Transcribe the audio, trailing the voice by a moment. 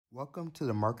Welcome to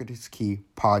the Marketer's Key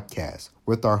podcast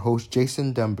with our host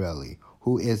Jason Dumbelli,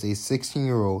 who is a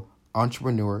 16-year-old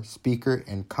entrepreneur, speaker,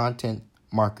 and content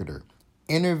marketer,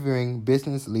 interviewing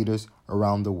business leaders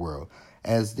around the world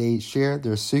as they share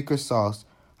their secret sauce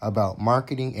about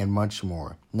marketing and much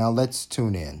more. Now let's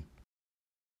tune in.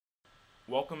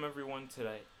 Welcome everyone to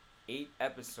the 8th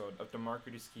episode of the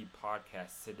Marketer's Key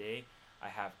podcast. Today I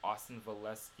have Austin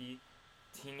Valleskey,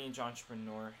 teenage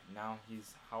entrepreneur. Now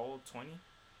he's how old? 20?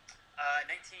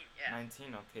 19, yeah.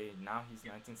 19, okay. Now he's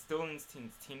 19. Still in his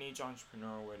teens, teenage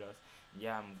entrepreneur with us.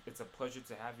 Yeah, it's a pleasure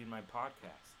to have you in my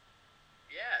podcast.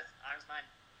 Yeah, honor's mine.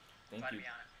 Thank Glad you. to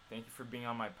be on it. Thank you for being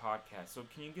on my podcast. So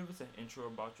can you give us an intro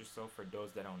about yourself for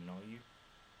those that don't know you?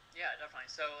 Yeah,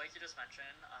 definitely. So like you just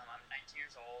mentioned, I'm 19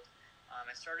 years old. I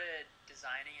started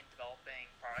designing and developing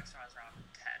products when I was around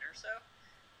 10 or so.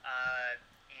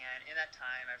 And in that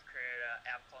time, I've created an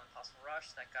app called Impossible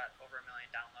Rush that got over 1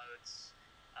 million downloads.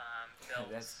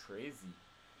 That's crazy.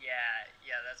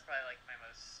 Yeah, that's probably like my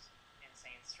most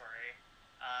insane story.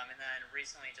 And then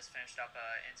recently just finished up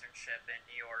an internship in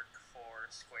New York for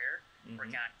Square,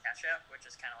 working on Cash App, which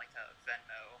is kind of like a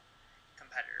Venmo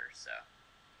competitor. So,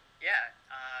 yeah,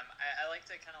 I like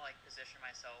to kind of like position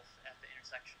myself at the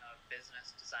intersection of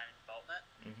business, design, and development.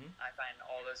 I find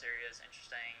all those areas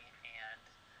interesting and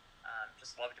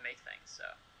just love to make things. So.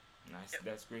 Nice, Yep.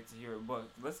 That's great to hear. But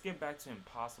let's get back to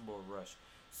Impossible Rush.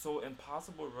 So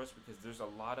Impossible Rush, because there's a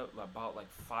lot of about like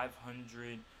 500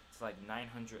 to like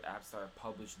 900 apps that are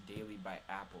published daily by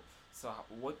Apple. So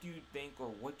what do you think,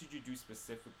 or what did you do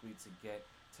specifically to get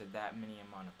to that many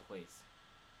amount of plays?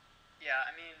 Yeah,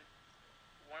 I mean,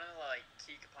 one of the like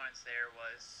key components there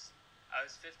was I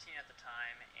was 15 at the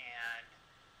time, and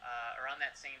around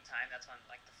that same time, that's when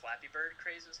like the Flappy Bird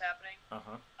craze was happening.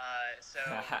 So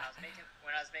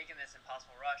when I was making this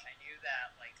Impossible Rush, I knew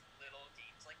that like little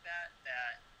games like that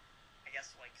I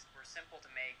guess like were simple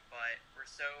to make, but were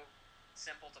so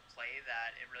simple to play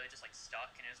that it really just like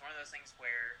stuck. And it was one of those things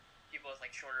where people with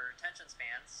like shorter attention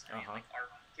spans, I mean like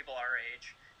people our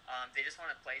age, they just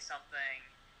want to play something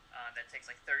that takes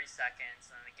like 30 seconds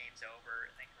and then the game's over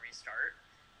and they can restart.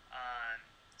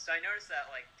 So I noticed that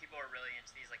like people are really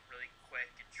into these like really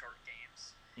quick and short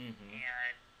games.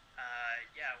 And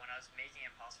when I was making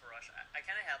Impossible Rush, I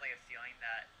kind of had like a feeling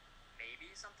that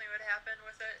maybe something would happen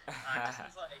with it. Just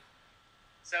as, like,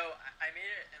 so I made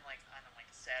it in like on like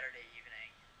a Saturday evening.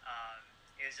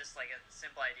 It was just like a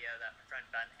simple idea that my friend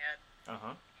Ben had.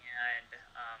 And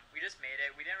we just made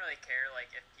it. We didn't really care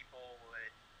like if people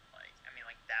would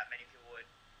like that many people would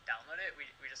download it. We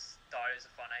just thought it was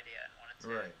a fun idea and wanted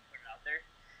to put it out there.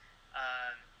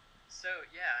 So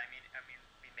yeah, I mean,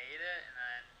 we made it, and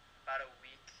then about a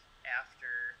week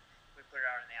after we put it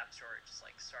out in the App Store, it just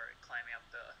like started climbing up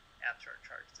the App Store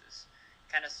charts. It was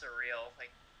kind of surreal.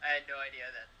 Like I had no idea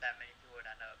that many people would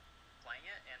end up playing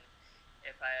it, and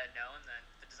if I had known, then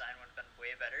the design would have been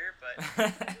way better. But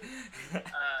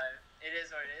it is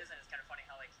what it is, and it's kind of funny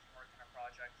how like you work on a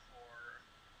project for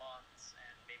months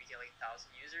and maybe get like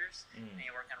 1,000 users, and you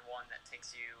work on one that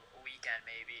takes you a weekend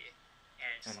maybe.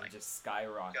 And it just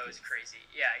skyrockets. Goes crazy.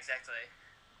 Yeah, exactly.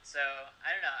 So, I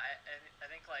don't know. I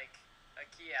think, like, a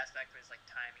key aspect was, like,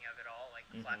 timing of it all. Like,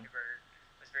 the Flappy Bird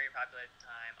was very popular at the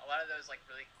time. A lot of those, like,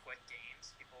 really quick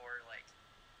games, people were, like,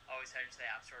 always headed to the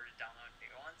App Store to download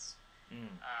new ones.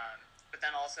 But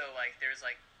then also, like, there's,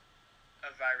 like,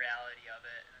 a virality of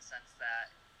it in the sense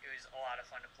that it was a lot of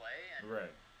fun to play. And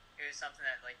it was something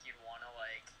that, like, you'd want to,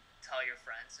 like, tell your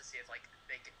friends to see if, like,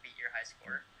 they could beat your high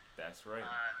score. That's right.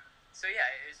 So yeah,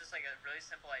 it was just like a really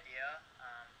simple idea,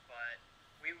 but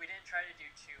we didn't try to do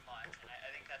too much, and I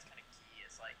think that's kind of key.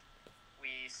 Is like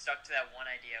we stuck to that one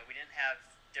idea. We didn't have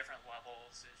different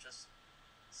levels. It was just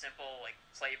simple like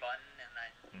play button, and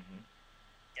then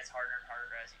it gets harder and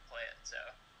harder as you play it. So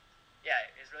yeah,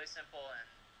 it was really simple,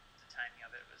 and the timing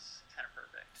of it was kind of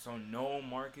perfect. So no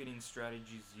marketing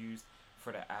strategies used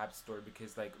for the App Store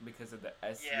because of the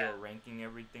SEO ranking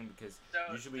everything, because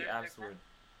usually apps would.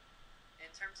 In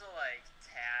terms of like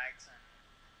tags and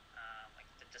like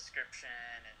the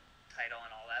description and title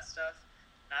and all that stuff,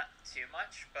 not too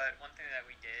much. But one thing that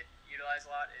we did utilize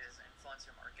a lot is influencer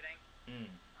marketing.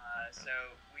 So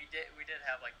we did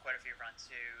have like quite a few friends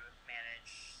who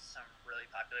manage some really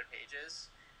popular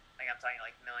pages. Like I'm talking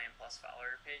like 1 million+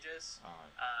 follower pages,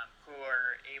 who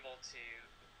are able to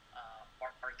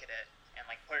market it and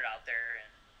like put it out there.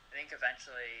 And I think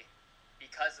eventually,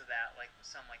 because of that, like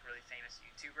some like really famous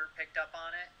YouTuber picked up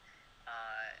on it,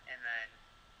 and then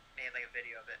made like a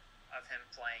video of him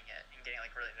playing it and getting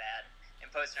like really mad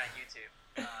and posted it on YouTube.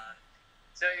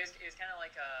 So it was kind of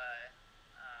like a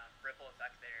ripple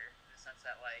effect there, in the sense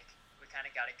that like we kind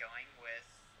of got it going with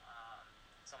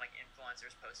some like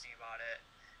influencers posting about it,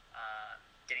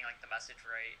 getting like the message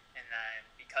right, and then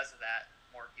because of that,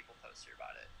 more people posted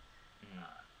about it.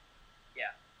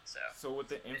 Yeah. So with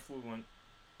the influence,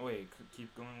 wait, keep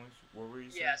going with what were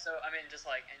you saying? Yeah. So I mean, just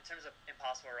like in terms of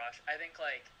Impossible Rush, I think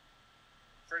like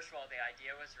first of all, the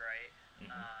idea was right.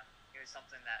 It was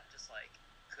something that just like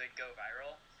could go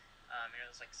viral. It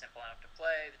was like simple enough to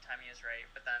play. The timing is right,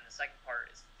 but then the second part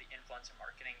is the influencer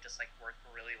marketing just like worked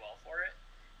really well for it.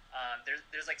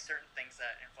 There's like certain things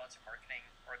that influencer marketing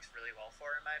works really well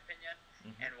for, in my opinion,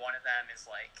 and one of them is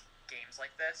like games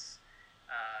like this.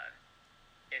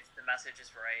 If the message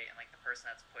is right and like the person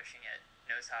that's pushing it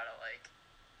knows how to like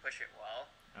push it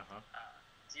well,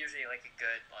 it's usually like a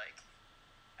good like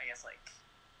I guess like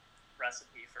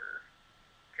recipe for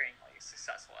creating like a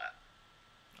successful app.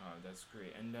 Oh, that's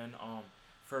great. And then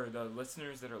for the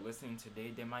listeners that are listening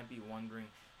today, they might be wondering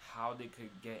how they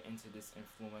could get into this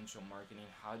influential marketing,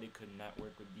 how they could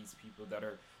network with these people that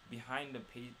are behind the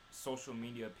social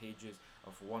media pages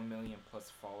of 1 million plus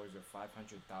followers or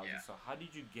 500,000. Yeah. So how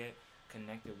did you get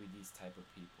connected with these type of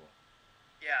people?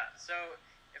 Yeah, so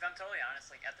if I'm totally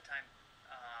honest, like at the time,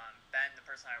 Ben, the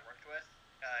person I worked with,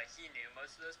 he knew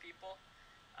most of those people.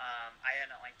 I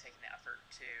hadn't like taken the effort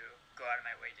to go out of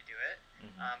my way to do it.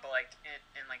 But like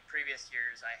in like previous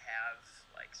years, I have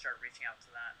like started reaching out to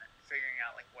them and figuring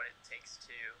out like what it takes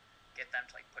to get them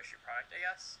to like push your product, I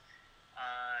guess.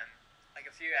 Like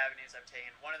a few avenues I've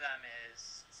taken. One of them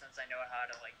is, since I know how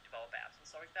to like develop apps and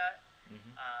stuff like that,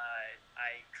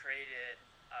 I created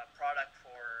a product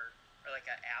for, or like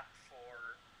an app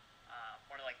for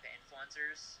one of like the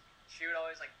influencers. She would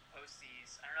always like post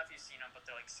these, I don't know if you've seen them, but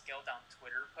they're like scaled down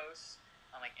Twitter posts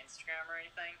on like Instagram or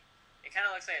anything. It kind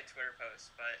of looks like a Twitter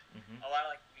post, but a lot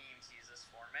of like memes use this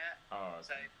format. Oh,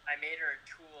 okay. So I made her a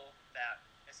tool that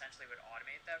essentially would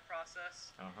automate that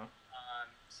process.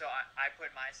 So I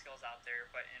put my skills out there,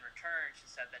 but in return, she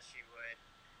said that she would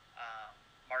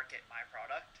market my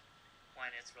product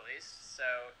when it's released.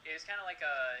 So it was kind of like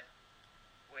a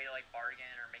way to like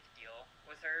bargain or make a deal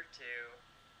with her to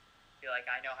be like,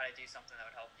 I know how to do something that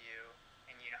would help you,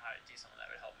 and you know how to do something that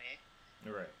would help me.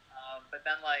 Right. But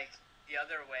then like the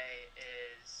other way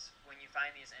is when you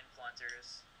find these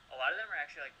influencers, a lot of them are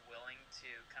actually like willing to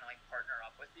kind of like partner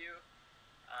up with you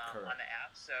on the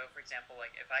app. So for example,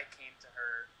 like if I came to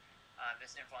her,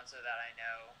 this influencer that I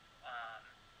know,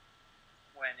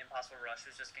 when Impossible Rush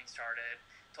was just getting started,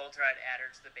 told her I'd add her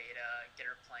to the beta, get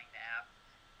her playing the app,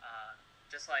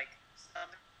 just like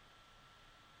something,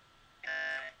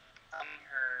 and telling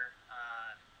her,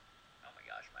 oh my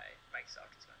gosh, my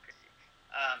Microsoft is going crazy.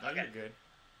 No, okay. you're good.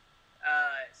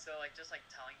 So like just like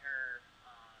telling her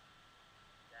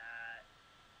that,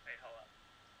 wait, hold up,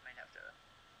 might have to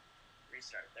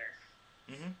restart there.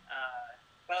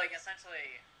 But like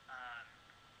essentially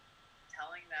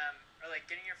telling them, or like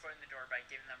getting your foot in the door by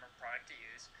giving them a product to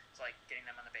use, so like getting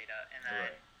them on the beta, and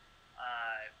then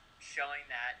showing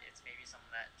that it's maybe something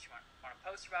that she want to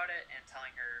post about it, and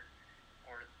telling her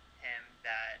or him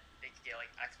that they could get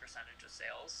like X percentage of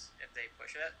sales if they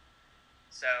push it.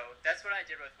 So that's what I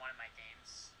did with one of my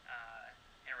games,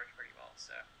 and it worked pretty well.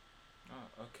 So.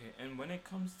 Oh, okay. And when it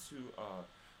comes to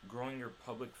growing your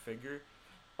public figure,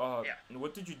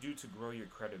 what did you do to grow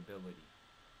your credibility?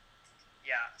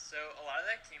 Yeah, so a lot of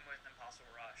that came with Impossible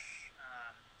Rush.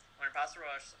 When Impossible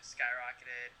Rush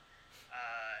skyrocketed,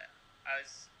 I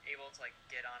was able to like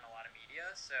get on a lot of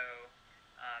media. So,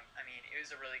 I mean, it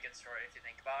was a really good story if you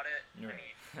think about it. Right. I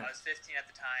mean, I was 15 at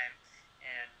the time,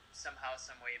 and somehow,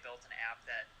 some way, built an app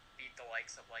that beat the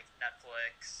likes of like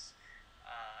Netflix,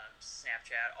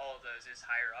 Snapchat, all of those. Is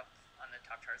higher up on the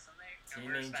top charts than they.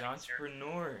 Teenage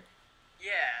entrepreneur.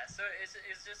 Yeah, so it's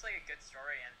just like a good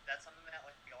story, and that's something that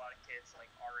like a lot of kids like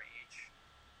our age,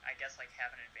 I guess, like have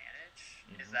an advantage,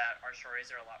 is that our stories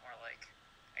are a lot more like,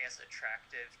 I guess,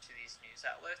 attractive to these news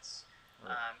outlets.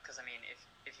 Because I mean,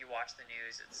 if you watch the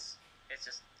news, it's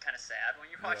just kind of sad when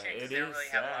you're watching it, because they don't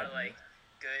really have a lot of like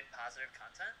good positive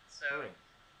content. So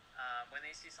when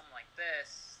they see something like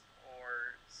this,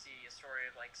 or see a story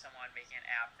of like someone making an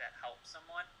app that helps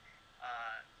someone,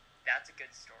 that's a good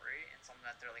story and something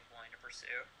that they're like willing to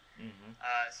pursue.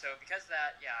 So because of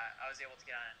that, yeah, I was able to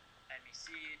get on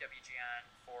NBC, WGN,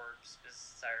 Forbes,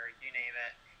 Business Insider, you name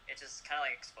it. It just kind of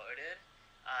like exploded.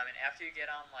 And after you get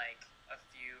on like a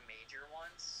few major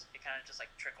ones, it kind of just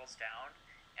like trickles down,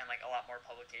 and like a lot more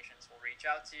publications will reach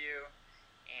out to you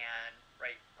and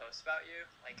write posts about you.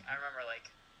 Like I remember like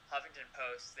Huffington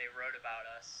Post, they wrote about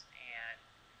us and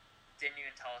didn't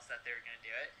even tell us that they were going to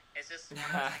do it. It's just one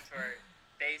of those things where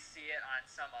they see it on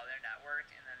some other network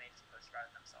and then they just post about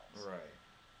it themselves. Right.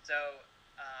 So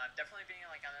definitely being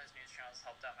like on those news channels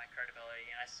helped out my credibility,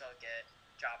 and I still get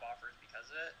job offers because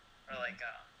of it, or like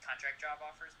contract job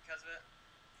offers because of it.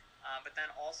 But then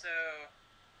also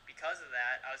because of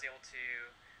that, I was able to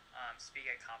speak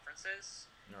at conferences.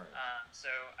 Right. So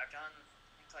I've done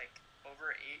I think like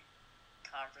over 8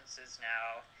 conferences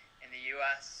now in the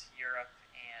U.S., Europe,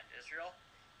 and Israel,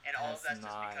 and all of That's that's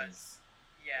just because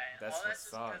nice. yeah, and That's all that's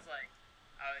what's just up. because like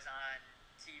I was on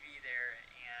TV there,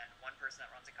 and one person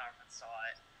that runs a conference saw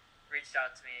it, reached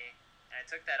out to me, and I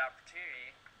took that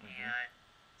opportunity, and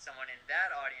someone in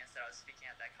that audience that I was speaking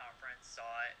at that conference saw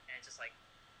it, and it just like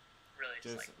really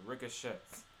just Just like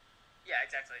ricochets. yeah,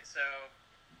 exactly. So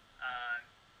um,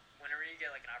 whenever you get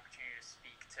like an opportunity to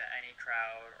speak to any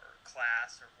crowd or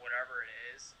class or whatever it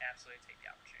is, absolutely take the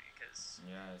opportunity because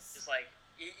Yes. just like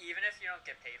even if you don't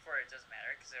get paid for it, it doesn't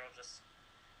matter because it'll just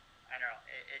I don't know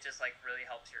it just like really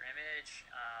helps your image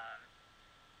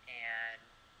and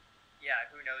yeah,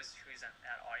 who knows who's in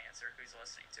that audience or who's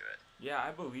listening to it. Yeah, I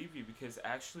believe you because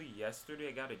actually yesterday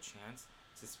I got a chance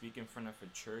to speak in front of a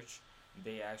church.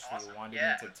 They actually Awesome. wanted me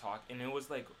Yeah. to talk, and it was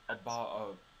like about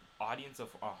a audience of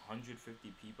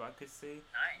 150 people, I could say.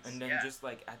 Nice. And then Yeah. just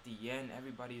like at the end,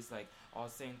 everybody's like all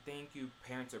saying thank you.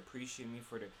 Parents appreciate me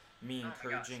for me Oh my gosh.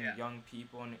 encouraging Yeah. young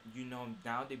people, and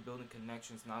now they building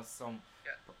connections. Now some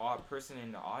Yeah. odd person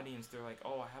in the audience, they're like,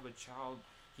 oh, I have a child.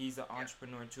 He's an Yeah.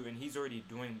 entrepreneur too, and he's already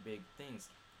doing big things.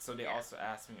 So they Yeah. also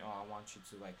asked me, oh, I want you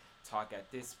to like talk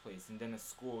at this place, and then a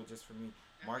school just for me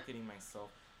marketing myself.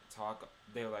 Talk.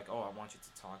 They're like, oh, I want you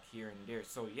to talk here and there.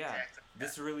 So yeah, Exactly.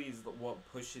 this really is what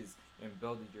pushes and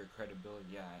building your credibility.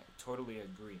 Yeah, I totally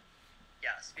agree.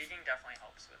 Yeah, speaking definitely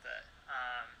helps with it.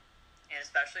 And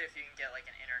especially if you can get like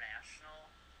an international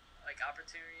like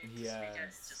opportunity to speak at,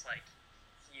 it's Yes. just like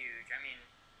huge. I mean,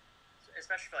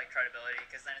 especially for like credibility,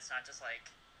 because then it's not just like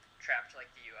trapped to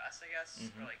like the U.S. I guess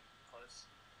or like close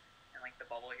in like the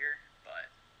bubble here. But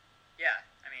yeah,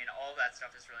 I mean, all of that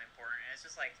stuff is really important, and it's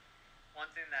just like one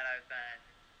thing that I've been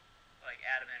like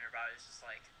adamant about is just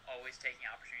like always taking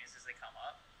opportunities as they come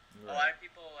up. A lot Right. of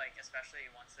people like, especially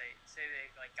once they say they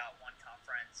like got one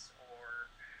conference or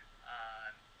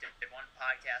did one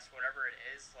podcast, whatever it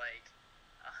is, like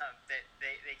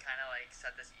they kind of like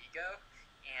set this ego,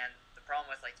 and the problem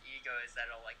with like ego is that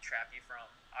it'll like trap you from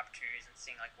opportunities and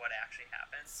seeing like what actually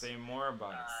happens. Say more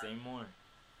about it. Um, Say more.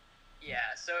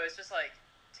 yeah, so it's just like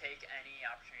take any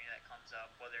opportunity that comes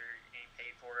up, whether you're getting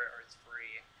paid for it or it's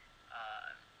free.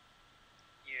 Um,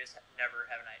 you just never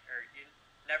have an idea, or you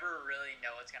never really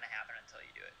know what's gonna happen until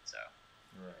you do it. So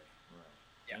Right. Right.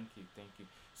 yeah, Thank you. Thank you.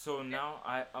 So yeah, now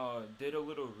I did a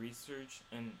little research,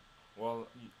 and well,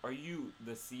 are you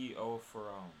the CEO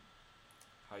for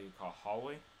how you call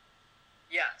Hallway?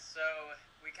 yeah. So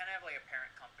we kind of have like a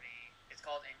parent company. It's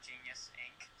called Ingenious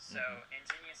Inc. So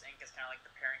Ingenious Inc. is kind of like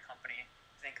the parent company.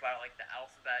 Think about it like the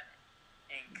Alphabet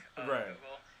Inc. of Right.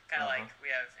 Google. Kind of like we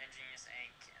have Ingenious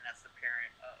Inc. and that's the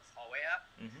parent of Hallway app.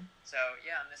 So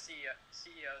yeah, I'm the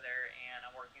CEO there, and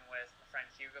I'm working with my friend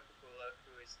Hugo Pakula,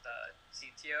 who is the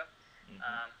CTO.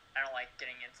 I don't like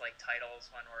getting into like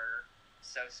titles when we're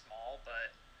so small,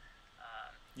 but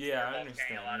Yeah, I we're both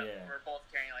carrying a lot understand. of Yeah. we're both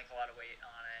carrying like a lot of weight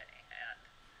on it, and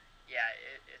yeah,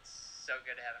 it's so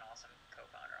good to have an awesome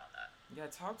co-founder on that. Yeah,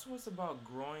 talk to us about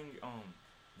growing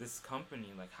this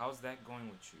company. Like, how's that going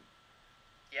with you?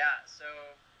 Yeah, so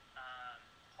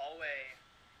Hallway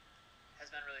has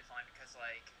been really fun because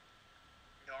like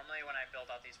normally when I build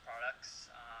out these products,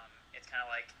 it's kind of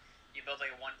like you build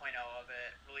like a 1.0 of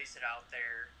it, release it out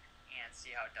there, and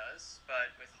see how it does.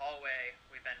 But with Hallway,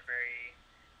 we've been very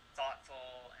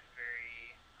thoughtful and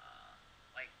very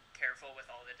like careful with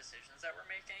all the decisions that we're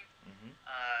making.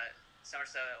 So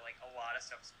much so that like a lot of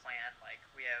stuff is planned. Like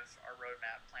we have our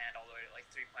roadmap planned all the way to like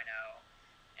 3.0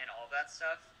 and all of that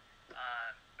stuff.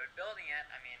 But building it,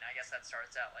 I mean, I guess that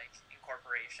starts at like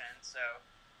incorporation. So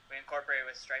we incorporate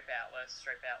with Stripe Atlas.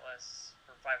 Stripe Atlas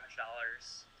for $500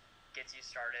 gets you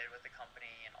started with the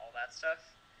company and all that stuff.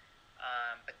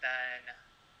 But then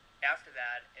after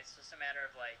that, it's just a matter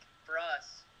of like, for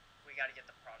us, we got to get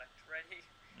the product ready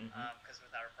because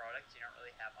without a product, you don't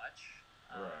really have much.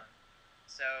 Right.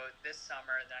 So this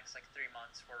summer, the next like 3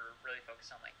 months, we're really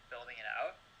focused on like building it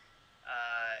out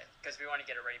because we want to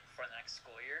get it ready before the next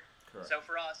school year. Correct. So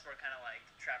for us, we're kind of like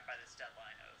trapped by this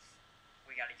deadline of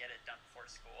we got to get it done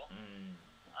before school.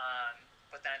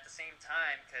 But then at the same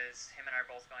time, because him and I are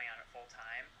both going on it full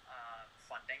time,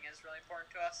 funding is really important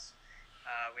to us.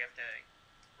 We have to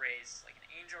raise like an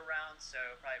angel round, so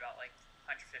probably about like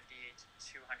 150 to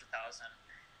 200,000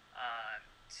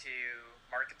 to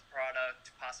market the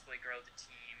product, possibly grow the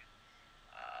team,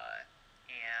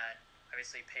 and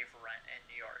obviously pay for rent in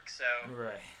New York. So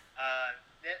Right.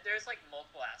 there's like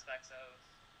multiple aspects of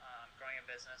growing a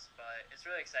business, but it's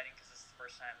really exciting because it's the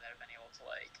first time that I've been able to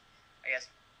like, I guess,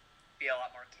 be a lot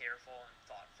more careful and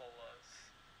thoughtful of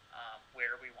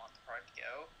where we want the product to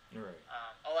go. Right.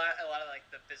 A lot of like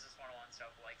the business 101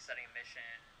 stuff, like setting a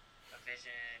mission, a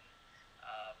vision,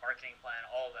 marketing plan,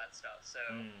 all of that stuff. So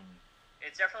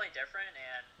it's definitely different,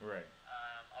 and Right.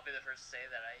 I'll be the first to say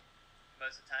that I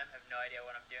most of the time have no idea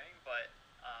what I'm doing. But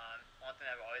one thing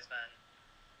I've always been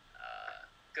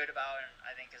good about, and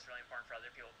I think is really important for other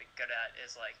people to be good at,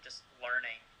 is like just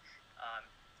learning.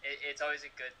 It's always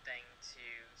a good thing to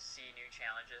see new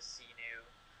challenges, see new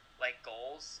like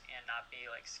goals, and not be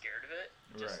like scared of it.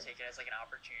 Just Right. take it as like an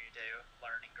opportunity to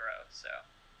learn and grow. So,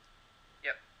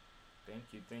 yep.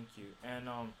 Thank you. And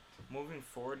moving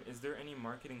forward, is there any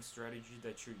marketing strategy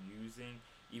that you're using,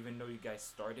 even though you guys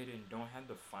started and don't have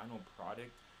the final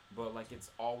product, but like it's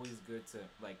always good to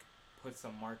like put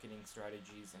some marketing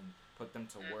strategies and put them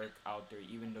to work out there,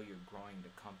 even though you're growing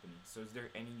the company. So is there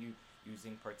any you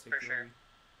using For particularly? sure.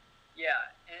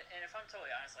 Yeah, and if I'm totally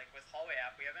honest, like with Hallway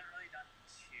app, we haven't really done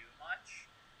too much,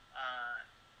 uh,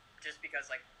 just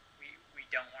because like we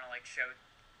don't want to like show,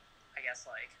 I guess,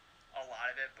 like a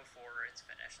lot of it before it's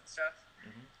finished and stuff.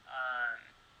 Mm-hmm. Um,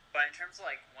 but in terms of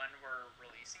like when we're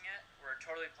releasing it, we're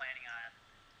totally planning on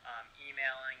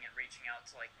emailing and reaching out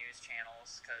to like news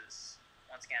channels because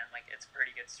once again, like it's a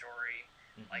pretty good story.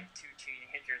 Like two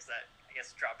teenagers that I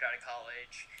guess dropped out of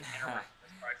college and are working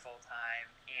with product full time,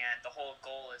 and the whole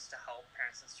goal is to help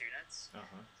parents and students.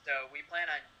 So we plan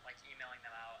on like emailing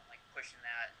them out and like pushing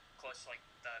that close to like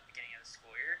the beginning of the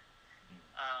school year.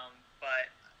 But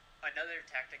another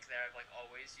tactic that I've like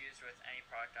always used with any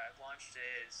product I've launched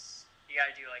is you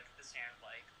got to do like the standard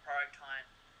like product hunt,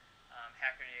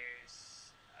 Hacker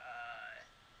News.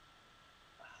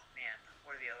 Oh man,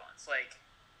 what are the other ones? Like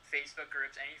Facebook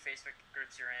groups, any Facebook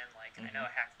groups you're in. Like I know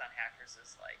Hackathon Hackers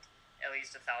is like at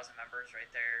least 1,000 members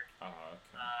right there. Okay.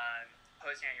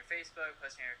 Posting on your Facebook,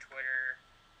 posting on your Twitter,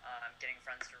 getting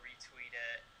friends to retweet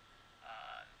it.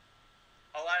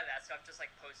 A lot of that stuff, just like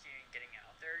posting and getting it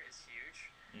out there, is huge.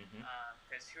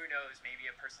 Because who knows, maybe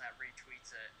a person that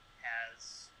retweets it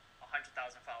has 100,000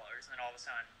 followers, and then all of a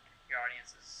sudden your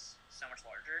audience is so much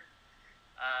larger.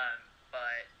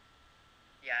 But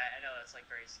yeah, I know that's like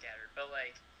very scattered. But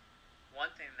like one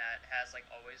thing that has like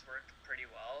always worked pretty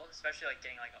well, especially like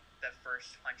getting like the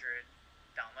first 100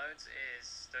 downloads,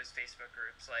 is those Facebook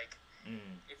groups. Like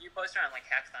if you post it on like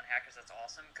Hackathon Hackers, that's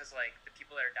awesome because like the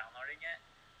people that are downloading it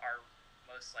are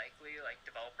most likely like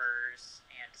developers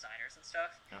and designers and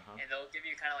stuff, and they'll give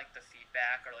you kind of like the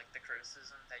feedback or like the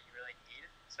criticism that you really need,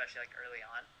 especially like early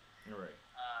on. Right.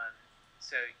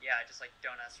 So yeah, just like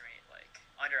don't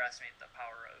underestimate the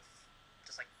power of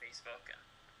just like Facebook and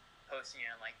posting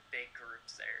in like big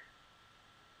groups there.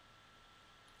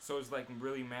 So it's like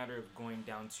really matter of going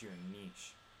down to your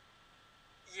niche.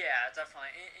 Yeah,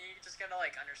 definitely. And you just gotta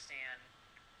like understand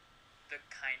the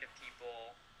kind of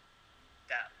people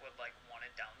that would like want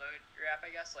to download your app,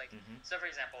 I guess. Like so for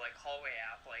example, like Hallway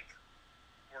app, like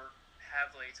we're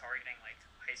heavily targeting like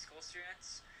high school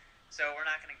students. So we're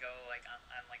not gonna go like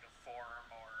on like a forum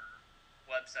or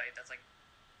website that's like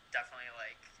definitely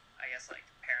like I guess like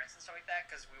parents and stuff like that,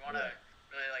 because we want to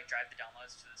really like drive the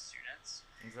downloads to the students.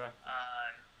 Exactly.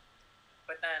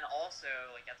 But then also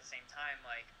like at the same time,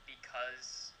 like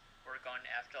because we're going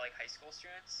after like high school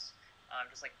students,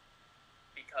 just like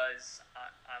because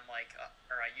I'm like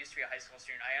or I used to be a high school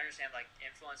student, I understand like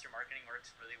influencer marketing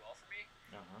works really well for me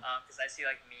because I see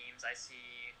like memes, I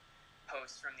see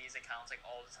posts from these accounts like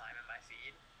all the time in my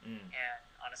feed, and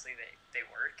honestly they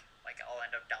work. Like I'll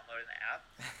end up downloading the app.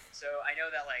 So I know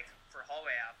that like for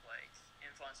Hallway app, like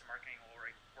influencer marketing will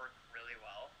work really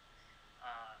well.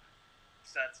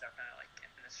 So that's definitely like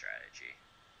in the strategy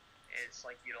is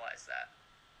like utilize that.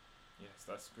 Yes,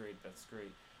 that's great. That's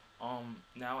great.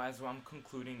 Now as I'm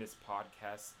concluding this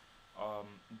podcast,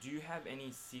 do you have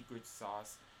any secret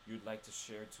sauce you'd like to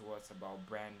share to us about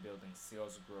brand building,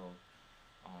 sales growth,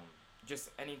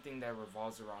 just anything that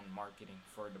revolves around marketing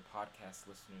for the podcast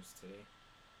listeners today?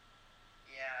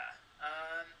 Yeah.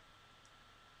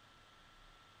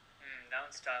 That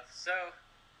one's tough. So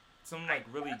Some like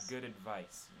really good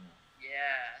advice, you know.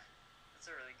 Yeah, that's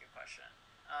a really good question.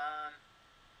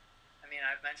 I mean,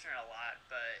 I've mentioned it a lot,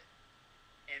 but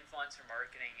influencer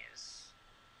marketing is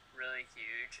really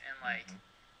huge, and like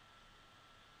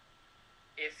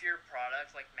if your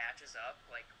product like matches up,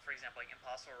 like for example, like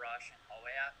Impossible Rush and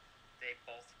Hallway app, they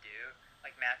both do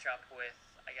like match up with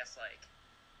I guess like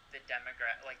the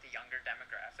younger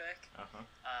demographic.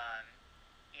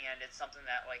 and it's something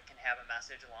that like can have a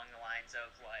message along the lines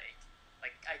of like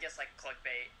I guess like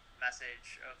clickbait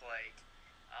message of like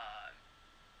um,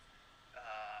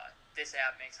 this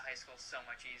app makes high school so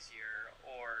much easier,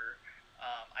 or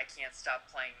I can't stop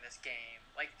playing this game,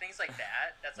 like things like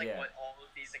that. That's like Yeah. what all of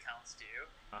these accounts do.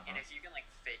 Uh-huh. And if you can like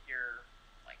fit your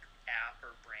like app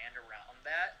or brand around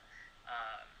that,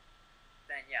 um,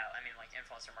 then yeah, I mean like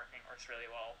influencer marketing works really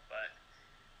well. But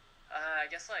I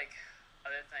guess like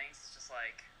other things, just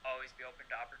like always be open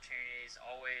to opportunities.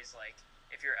 Always like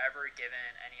if you're ever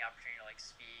given any opportunity to like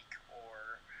speak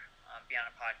or be on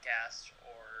a podcast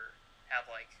or have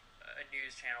like a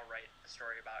news channel write a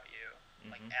story about you,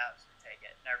 like absolutely take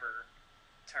it. Never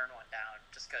turn one down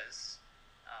just because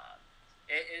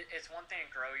it's one thing to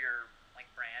grow your like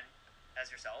brand as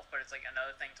yourself, but it's like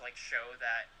another thing to like show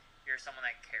that you're someone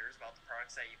that cares about the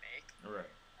products that you make.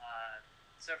 Right.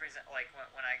 So for example, like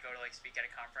when I go to like speak at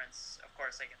a conference, of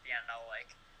course like at the end I'll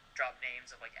like drop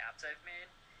names of like apps I've made,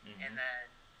 and then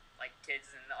like kids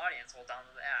in the audience will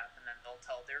download the app and then they'll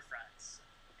tell their friends.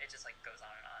 It just like goes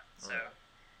on and on. So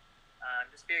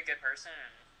just be a good person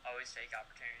and always take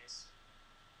opportunities.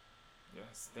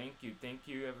 Yes, thank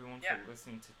you everyone for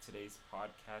listening to today's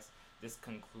podcast. This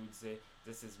concludes it.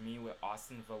 This is me with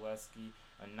Austin Valleskey,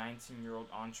 a 19-year-old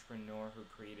entrepreneur who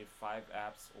created 5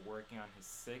 apps, working on his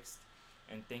 6th.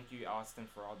 And thank you, Austin,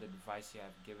 for all the advice you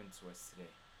have given to us today.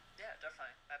 Yeah,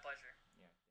 definitely. My pleasure.